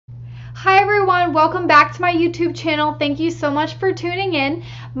Hi everyone, welcome back to my YouTube channel. Thank you so much for tuning in.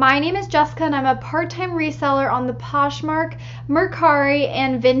 My name is Jessica and I'm a part-time reseller on the Poshmark, Mercari,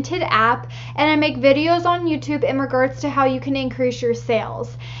 and Vinted app, and I make videos on YouTube in regards to how you can increase your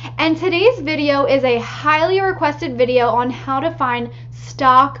sales. And today's video is a highly requested video on how to find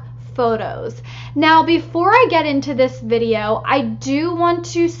stock photos. Now, before I get into this video, I do want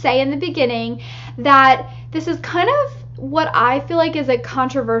to say in the beginning that this is kind of what I feel like is a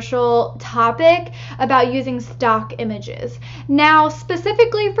controversial topic about using stock images. Now,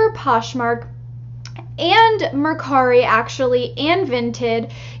 specifically for Poshmark and Mercari actually, and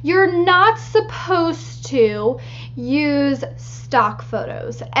Vinted, you're not supposed to use stock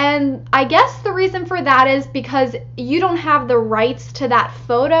photos. And I guess the reason for that is because you don't have the rights to that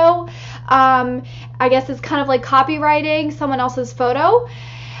photo. I guess it's kind of like copywriting someone else's photo.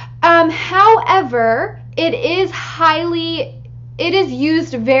 However, it is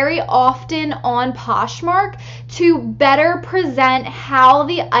used very often on Poshmark to better present how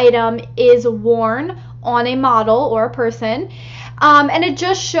the item is worn on a model or a person. And it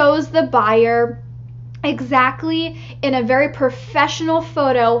just shows the buyer exactly in a very professional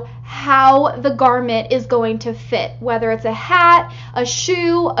photo how the garment is going to fit, whether it's a hat, a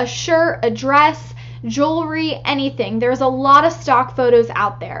shoe, a shirt, a dress, jewelry, anything. There's a lot of stock photos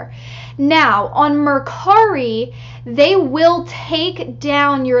out there. Now, on Mercari, they will take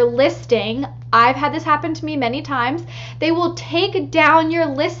down your listing. I've had this happen to me many times. They will take down your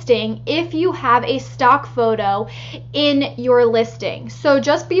listing if you have a stock photo in your listing. So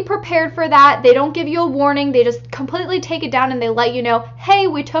just be prepared for that. They don't give you a warning. They just completely take it down and they let you know, hey,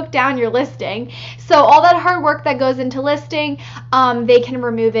 we took down your listing. So all that hard work that goes into listing, they can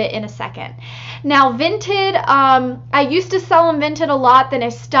remove it in a second. Now, Vinted, I used to sell on Vinted a lot, then I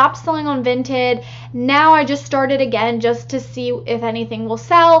stopped selling on Vinted. Now I just started again just to see if anything will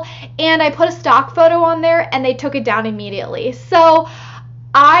sell, and I put a stock photo on there and they took it down immediately. So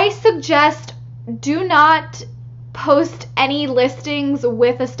I suggest do not post any listings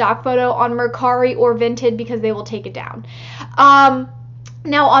with a stock photo on Mercari or Vinted because they will take it down. Now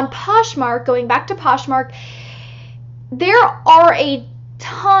on Poshmark, going back to Poshmark, there's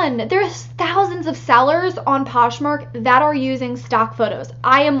thousands of sellers on Poshmark that are using stock photos.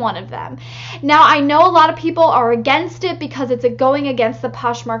 I am one of them. Now, I know a lot of people are against it because it's going against the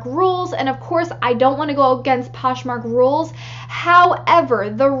Poshmark rules, and of course, I don't want to go against Poshmark rules.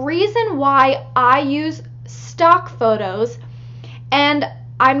 However, the reason why I use stock photos, and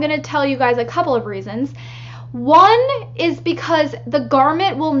I'm going to tell you guys a couple of reasons. One is because the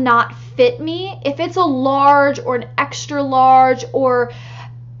garment will not fit me. If it's a large or an extra large, or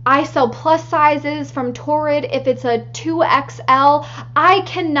I sell plus sizes from Torrid, if it's a 2XL, I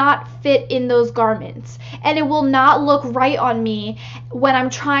cannot fit in those garments and it will not look right on me when I'm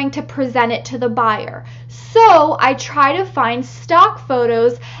trying to present it to the buyer. So I try to find stock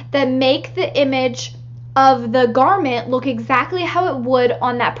photos that make the image of the garment look exactly how it would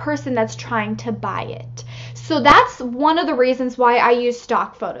on that person that's trying to buy it. So that's one of the reasons why I use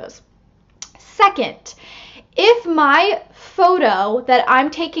stock photos. Second, if my photo that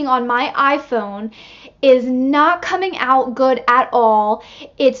I'm taking on my iPhone is not coming out good at all,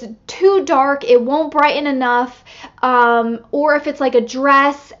 it's too dark, it won't brighten enough, or if it's like a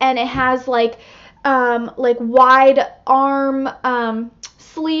dress and it has like wide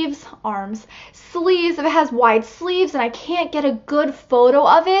sleeves, if it has wide sleeves and I can't get a good photo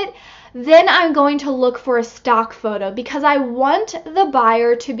of it, then I'm going to look for a stock photo because I want the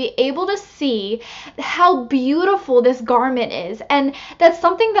buyer to be able to see how beautiful this garment is. And that's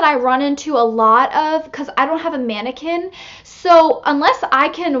something that I run into a lot of because I don't have a mannequin. So unless I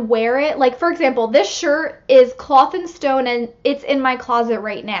can wear it, like for example, this shirt is cloth and stone and it's in my closet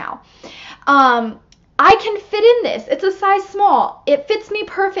right now. I can fit in this. It's a size small. It fits me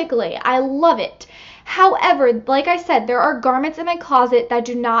perfectly. I love it. However, like I said, there are garments in my closet that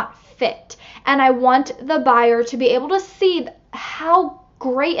do not fit, and I want the buyer to be able to see how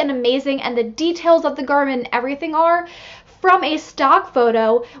great and amazing and the details of the garment and everything are from a stock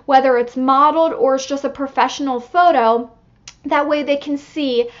photo, whether it's modeled or it's just a professional photo. That way they can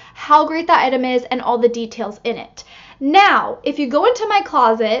see how great that item is and all the details in it. Now, if you go into my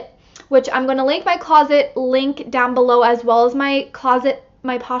closet, which I'm going to link my closet link down below as well as my closet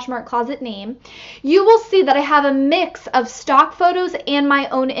my Poshmark closet name, you will see that I have a mix of stock photos and my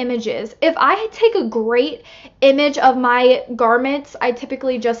own images. If I take a great image of my garments, I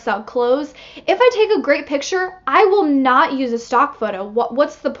typically just sell clothes. If I take a great picture, I will not use a stock photo.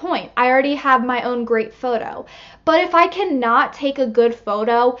 What's the point? I already have my own great photo. But if I cannot take a good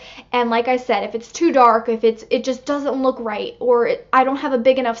photo, and like I said, if it's too dark, if it just doesn't look right, or I don't have a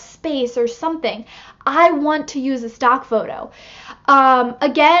big enough space or something, I want to use a stock photo.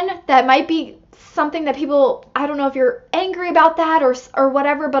 Again, that might be something that people, I don't know if you're angry about that or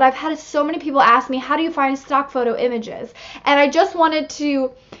whatever, but I've had so many people ask me, how do you find stock photo images? And I just wanted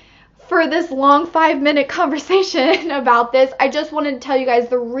to, for this long 5-minute conversation about this, I just wanted to tell you guys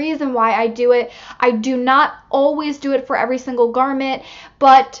the reason why I do it. I do not always do it for every single garment,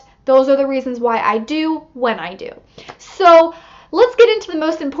 but those are the reasons why I do when I do. So let's get into the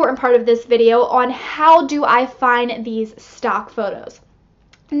most important part of this video on how do I find these stock photos.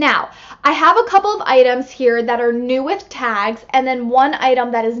 Now, I have a couple of items here that are new with tags and then one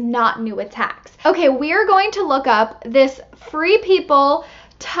item that is not new with tags. Okay, we are going to look up this Free People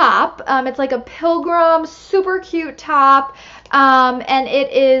top. It's like a pilgrim, super cute top, and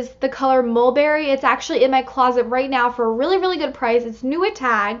it is the color mulberry. It's actually in my closet right now for a really, really good price. It's new with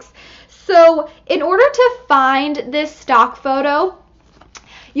tags. So in order to find this stock photo,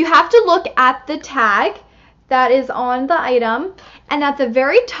 you have to look at the tag that is on the item, and at the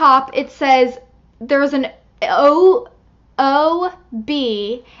very top it says there's an OB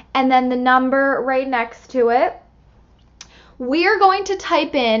and then the number right next to it. We are going to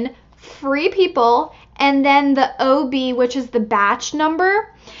type in Free People and then the OB, which is the batch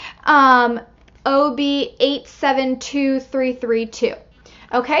number, OB 872332.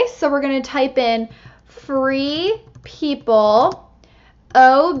 Okay, so we're going to type in Free People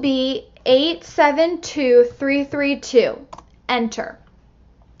OB 872332. Enter.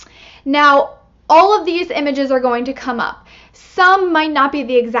 Now, all of these images are going to come up. Some might not be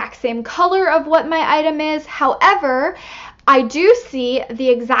the exact same color of what my item is. However, I do see the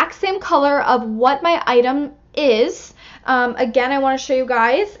exact same color of what my item is. Again, I want to show you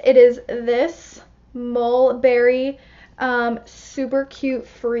guys. It is this mulberry super cute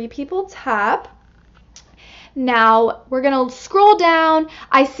Free People top. Now we're gonna scroll down.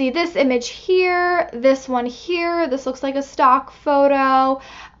 I see this image here, this one here. This looks like a stock photo.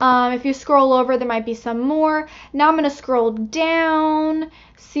 If you scroll over, there might be some more. Now I'm gonna scroll down,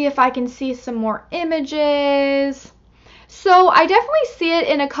 see if I can see some more images. So I definitely see it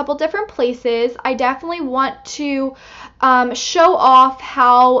in a couple different places. I definitely want to show off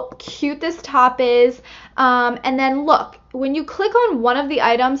how cute this top is. And then look, when you click on one of the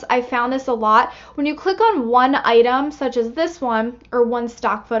items, I found this a lot. When you click on one item, such as this one, or one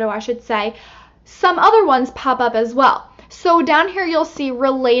stock photo, I should say, some other ones pop up as well. So down here, you'll see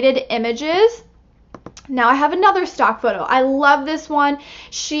related images. Now I have another stock photo. I love this one.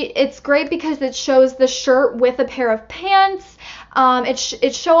 It's great because it shows the shirt with a pair of pants.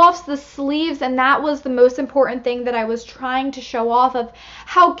 It shows off the sleeves, and that was the most important thing that I was trying to show off of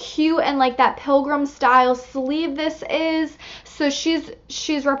how cute and like that pilgrim style sleeve this is. So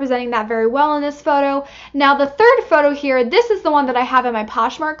she's representing that very well in this photo. Now the third photo here, this is the one that I have in my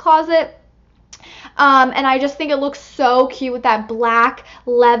Poshmark closet. And I just think it looks so cute with that black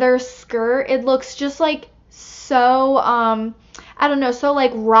leather skirt. It looks just like so, I don't know, so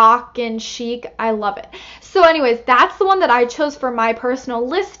like rock and chic. I love it. So anyways, that's the one that I chose for my personal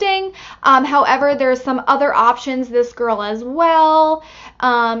listing. However, there's some other options, this girl as well.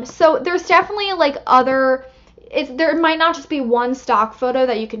 So there's definitely like there might not just be one stock photo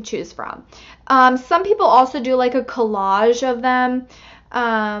that you can choose from. Some people also do like a collage of them.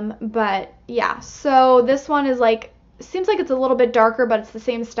 But yeah, so this one is like, seems like it's a little bit darker, but it's the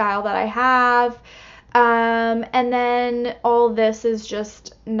same style that I have. And then all this is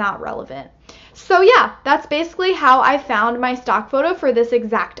just not relevant. So yeah, that's basically how I found my stock photo for this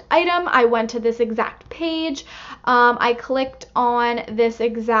exact item. I went to this exact page. I clicked on this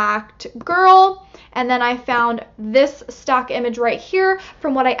exact girl, and then I found this stock image right here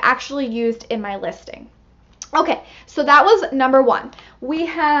from what I actually used in my listing. Okay, so that was number one. We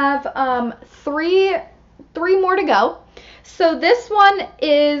have three more to go. So this one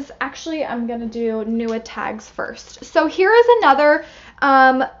is, actually I'm gonna do new with tags first. So here is another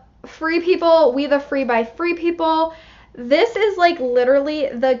Free People, We the Free by Free People. This is like literally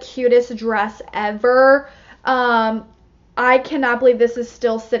the cutest dress ever. I cannot believe this is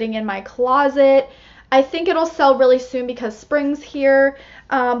still sitting in my closet. I think it'll sell really soon because spring's here.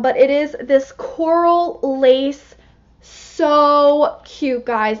 But it is this coral lace. So cute,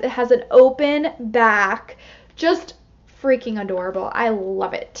 guys. It has an open back. Just freaking adorable. I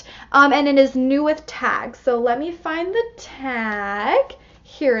love it. And it is new with tags. So let me find the tag.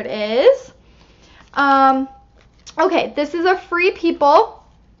 Here it is. Okay, this is a Free People.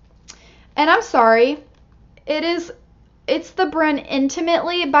 And I'm sorry. It's the brand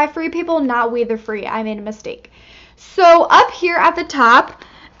Intimately by Free People, not We the Free. I made a mistake. So up here at the top,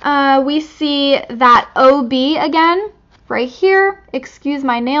 we see that OB again. Right here. Excuse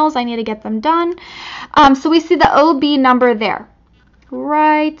my nails, I need to get them done. So we see the OB number there,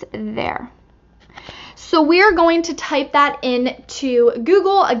 right there. So we are going to type that into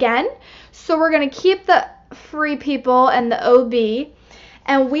Google again. So we're going to keep the Free People and the OB,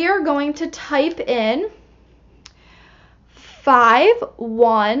 and we are going to type in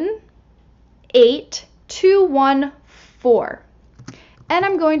 518214, and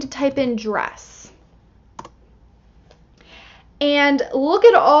I'm going to type in dress. And look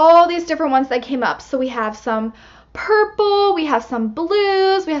at all these different ones that came up. So we have some purple, we have some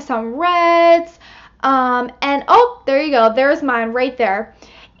blues, we have some reds, and oh, there you go. There's mine right there.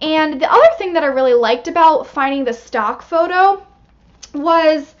 And the other thing that I really liked about finding the stock photo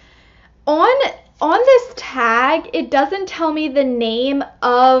was on this tag, it doesn't tell me the name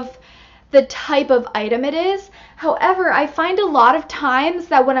of the type of item it is. However, I find a lot of times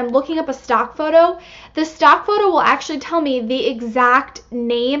that when I'm looking up a stock photo, the stock photo will actually tell me the exact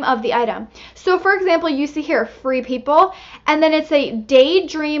name of the item. So for example, you see here, Free People, and then it's a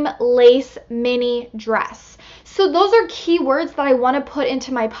Daydream Lace Mini Dress. So those are keywords that I want to put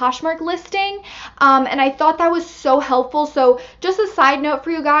into my Poshmark listing, and I thought that was so helpful. So just a side note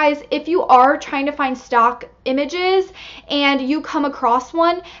for you guys, if you are trying to find stock images and you come across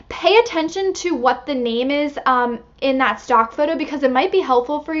one, pay attention to what the name is in that stock photo, because it might be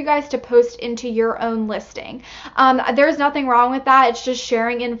helpful for you guys to post into your own listing. There's nothing wrong with that. It's just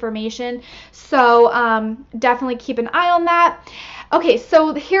sharing information. So definitely keep an eye on that. Okay,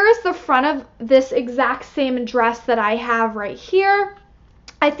 so here is the front of this exact same dress that I have right here.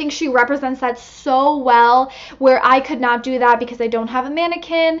 I think she represents that so well, where I could not do that because I don't have a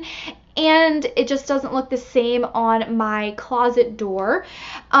mannequin, and it just doesn't look the same on my closet door.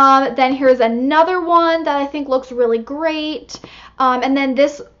 Then here's another one that I think looks really great. And then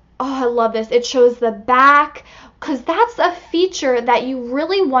this, oh, I love this. It shows the back, because that's a feature that you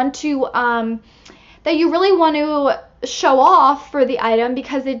really want to show off for the item,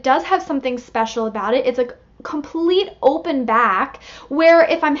 because it does have something special about it. It's a complete open back, where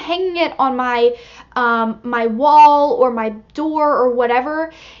if I'm hanging it on my my wall or my door or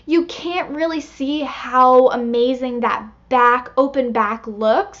whatever, you can't really see how amazing that open back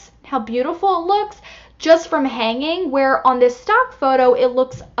looks, how beautiful it looks just from hanging, where on this stock photo it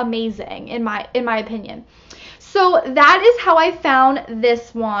looks amazing in my opinion. So that is how I found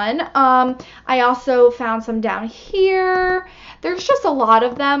this one. I also found some down here. There's just a lot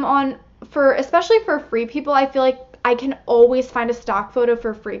of them especially for Free People. I feel like I can always find a stock photo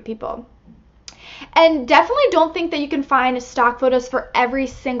for Free People. And definitely don't think that you can find stock photos for every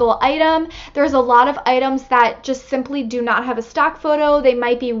single item. There's a lot of items that just simply do not have a stock photo. They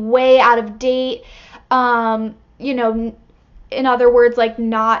might be way out of date. You know, in other words, like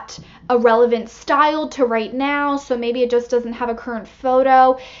not a relevant style to right now, so maybe it just doesn't have a current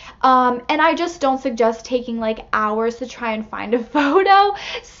photo. And I just don't suggest taking like hours to try and find a photo.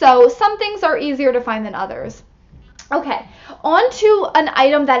 So some things are easier to find than others. Okay, on to an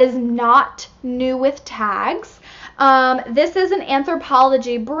item that is not new with tags. This is an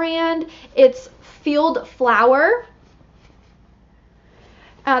Anthropology brand. It's Field Flower.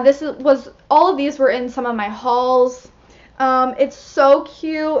 All of these were in some of my hauls. It's so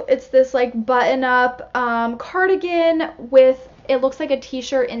cute. It's this like button-up cardigan with, it looks like a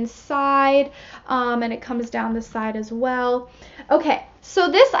t-shirt inside, and it comes down the side as well. Okay,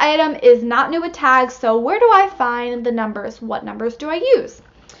 so this item is not new with tags, so where do I find the numbers? What numbers do I use?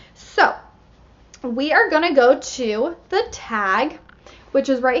 So we are going to go to the tag, which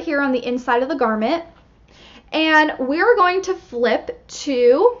is right here on the inside of the garment, and we're going to flip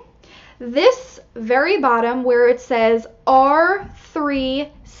to this very bottom where it says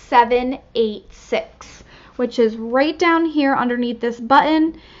R3786, which is right down here underneath this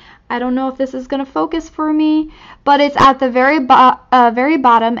button. I don't know if this is going to focus for me, but it's at the very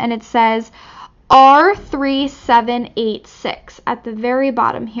bottom, and it says R3786 at the very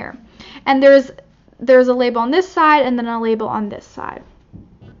bottom here. And there's a label on this side and then a label on this side.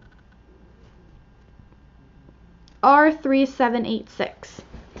 R3786.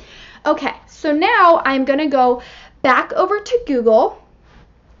 Okay, so now I'm going to go back over to Google,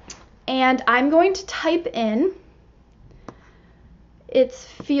 and I'm going to type in, it's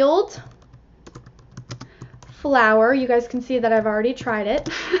Field flower. You guys can see that I've already tried it.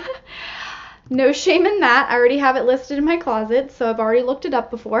 No shame in that. I already have it listed in my closet, so I've already looked it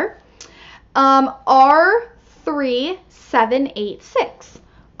up before. R3786.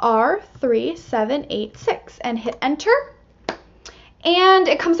 R3786, and hit enter. And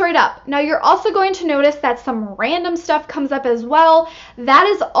it comes right up. Now you're also going to notice that some random stuff comes up as well. That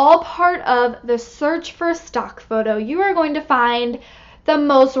is all part of the search for stock photo. You are going to find the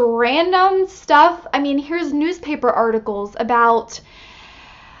most random stuff. I mean, here's newspaper articles about,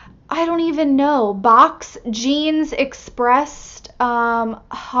 I don't even know, box jeans expressed,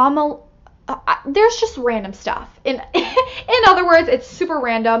 there's just random stuff. In other words, it's super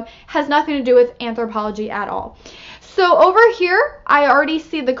random, has nothing to do with anthropology at all. So over here, I already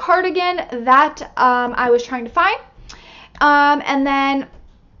see the cardigan that I was trying to find. And then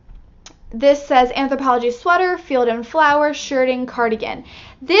this says anthropology sweater, field and flower, shirting, cardigan.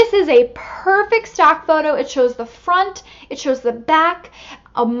 This is a perfect stock photo. It shows the front, it shows the back.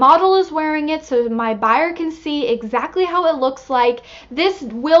 A model is wearing it so my buyer can see exactly how it looks like. This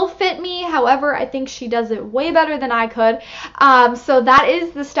will fit me. However, I think she does it way better than I could. So that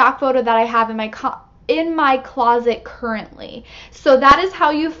is the stock photo that I have in my closet currently. So that is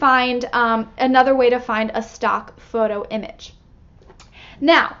how you find another way to find a stock photo image.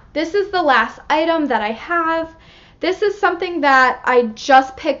 Now, this is the last item that I have. This is something that I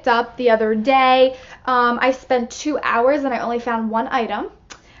just picked up the other day. I spent 2 hours and I only found one item.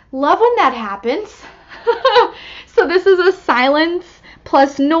 Love when that happens. So this is a silence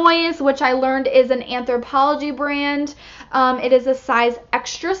plus noise, which I learned is an Anthropology brand. It is a size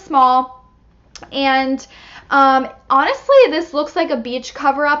extra small. And honestly, this looks like a beach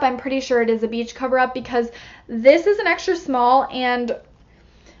cover-up. I'm pretty sure it is a beach cover-up because this is an extra small, and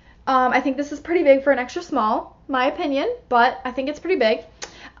I think this is pretty big for an extra small, my opinion, but I think it's pretty big.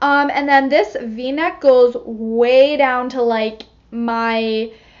 And then this V-neck goes way down to like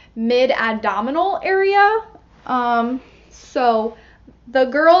my mid-abdominal area. So the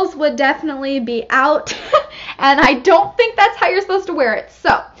girls would definitely be out, and I don't think that's how you're supposed to wear it.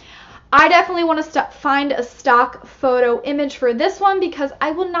 So I definitely want to find a stock photo image for this one because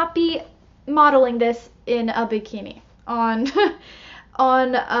I will not be modeling this in a bikini on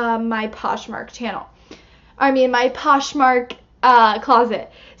my Poshmark channel. I mean, my Poshmark closet.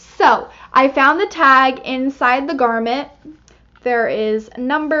 So I found the tag inside the garment. There is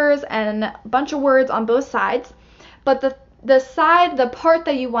numbers and a bunch of words on both sides. But the part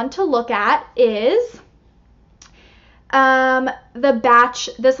that you want to look at is the batch.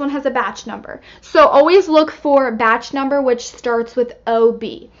 This one has a batch number. So always look for batch number, which starts with OB.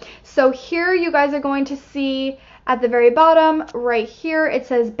 So here you guys are going to see at the very bottom right here, it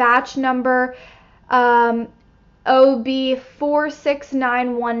says batch number OB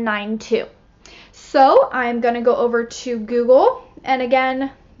 469192. So I'm going to go over to Google, and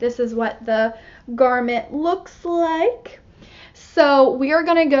again, this is what the garment looks like. So we are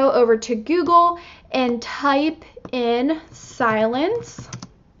going to go over to Google and type in silence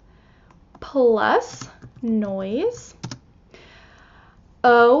plus noise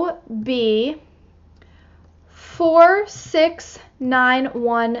OB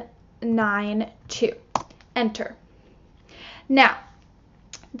 469192. Enter. Now,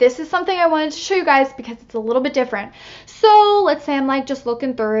 this is something I wanted to show you guys because it's a little bit different. So let's say I'm like just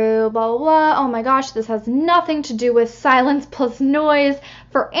looking through, blah, blah, blah. Oh my gosh, this has nothing to do with silence plus noise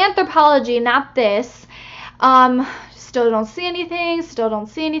for anthropology, not this. Still don't see anything, still don't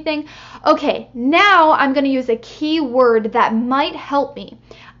see anything. Okay, now I'm going to use a keyword that might help me.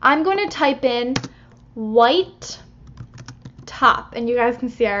 I'm going to type in white top, and you guys can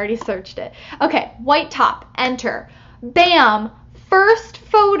see I already searched it. Okay, white top, enter. Bam! First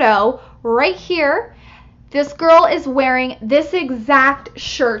photo right here. This girl is wearing this exact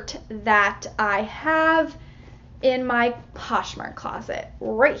shirt that I have in my Poshmark closet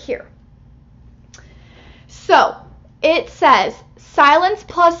right here. So it says silence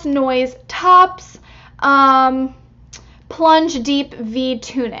plus noise tops, plunge deep V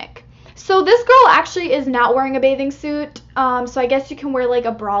tunic. So this girl actually is not wearing a bathing suit. So I guess you can wear like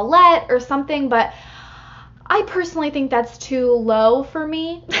a bralette or something, but I personally think that's too low for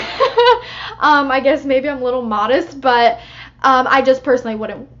me. I guess maybe I'm a little modest, but I just personally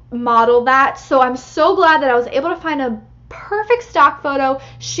wouldn't model that. So I'm so glad that I was able to find a perfect stock photo.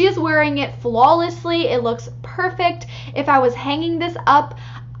 She is wearing it flawlessly. It looks perfect. If I was hanging this up,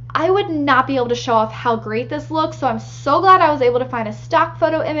 I would not be able to show off how great this looks. So I'm so glad I was able to find a stock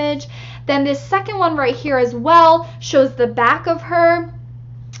photo image. Then this second one right here as well shows the back of her.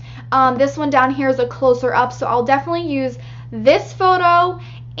 This one down here is a closer up, so I'll definitely use this photo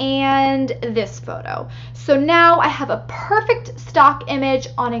and this photo. So now I have a perfect stock image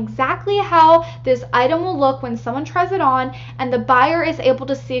on exactly how this item will look when someone tries it on, and the buyer is able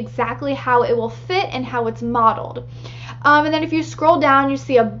to see exactly how it will fit and how it's modeled. And then if you scroll down, you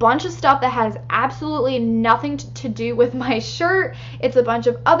see a bunch of stuff that has absolutely nothing to do with my shirt. It's a bunch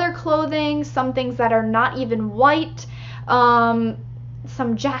of other clothing, some things that are not even white, some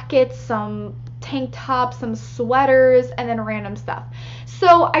jackets, some tank tops, some sweaters, and then random stuff.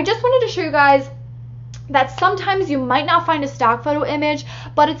 So I just wanted to show you guys that sometimes you might not find a stock photo image,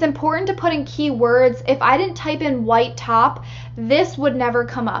 but it's important to put in keywords. If I didn't type in white top, this would never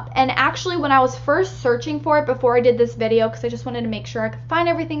come up. And actually, when I was first searching for it before I did this video, because I just wanted to make sure I could find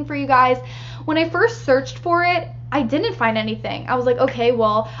everything for you guys, when I first searched for it, I didn't find anything. I was like, okay,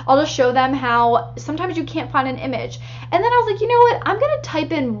 well, I'll just show them how sometimes you can't find an image. And then I was like, you know what? I'm going to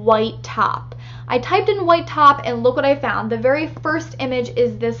type in white top. I typed in white top and look what I found. The very first image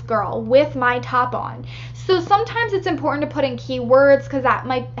is this girl with my top on. So sometimes it's important to put in keywords because that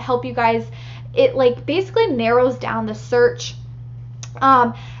might help you guys. It like basically narrows down the search.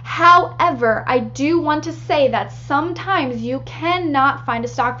 However, I do want to say that sometimes you cannot find a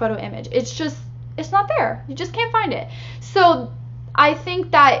stock photo image. It's not there. You just can't find it. So I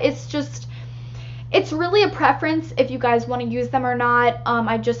think that it's really a preference if you guys want to use them or not.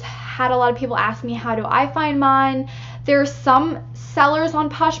 I just had a lot of people ask me, how do I find mine? There's some sellers on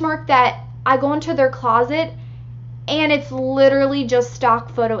Poshmark that I go into their closet and it's literally just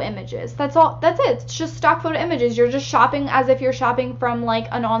stock photo images. That's all. That's it. It's just stock photo images. You're just shopping as if you're shopping from like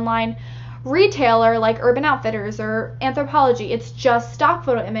an online retailer like Urban Outfitters or Anthropologie. It's just stock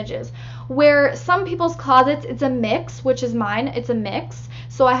photo images. Where some people's closets, it's a mix, which is mine. It's a mix.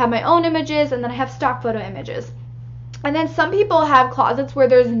 So I have my own images and then I have stock photo images. And then some people have closets where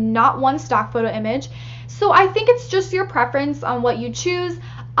there's not one stock photo image. So I think it's just your preference on what you choose.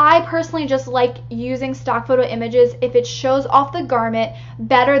 I personally just like using stock photo images if it shows off the garment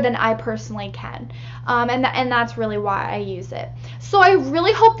better than I personally can. And that's really why I use it. So I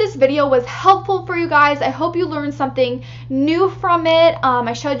really hope this video was helpful for you guys. I hope you learned something new from it.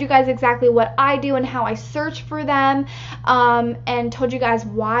 I showed you guys exactly what I do and how I search for them, and told you guys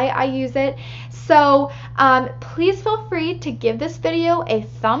why I use it. So please feel free to give this video a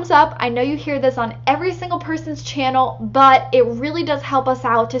thumbs up. I know you hear this on every single person's channel, but it really does help us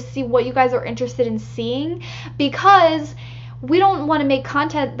out to see what you guys are interested in seeing, because we don't want to make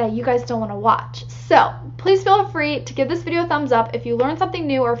content that you guys don't want to watch. So please feel free to give this video a thumbs up if you learned something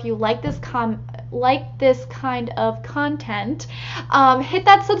new, or if you like this kind of content. Hit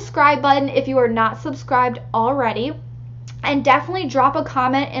that subscribe button if you are not subscribed already. And definitely drop a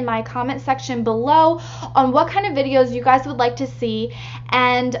comment in my comment section below on what kind of videos you guys would like to see.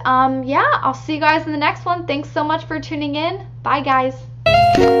 And yeah, I'll see you guys in the next one. Thanks so much for tuning in. Bye, guys.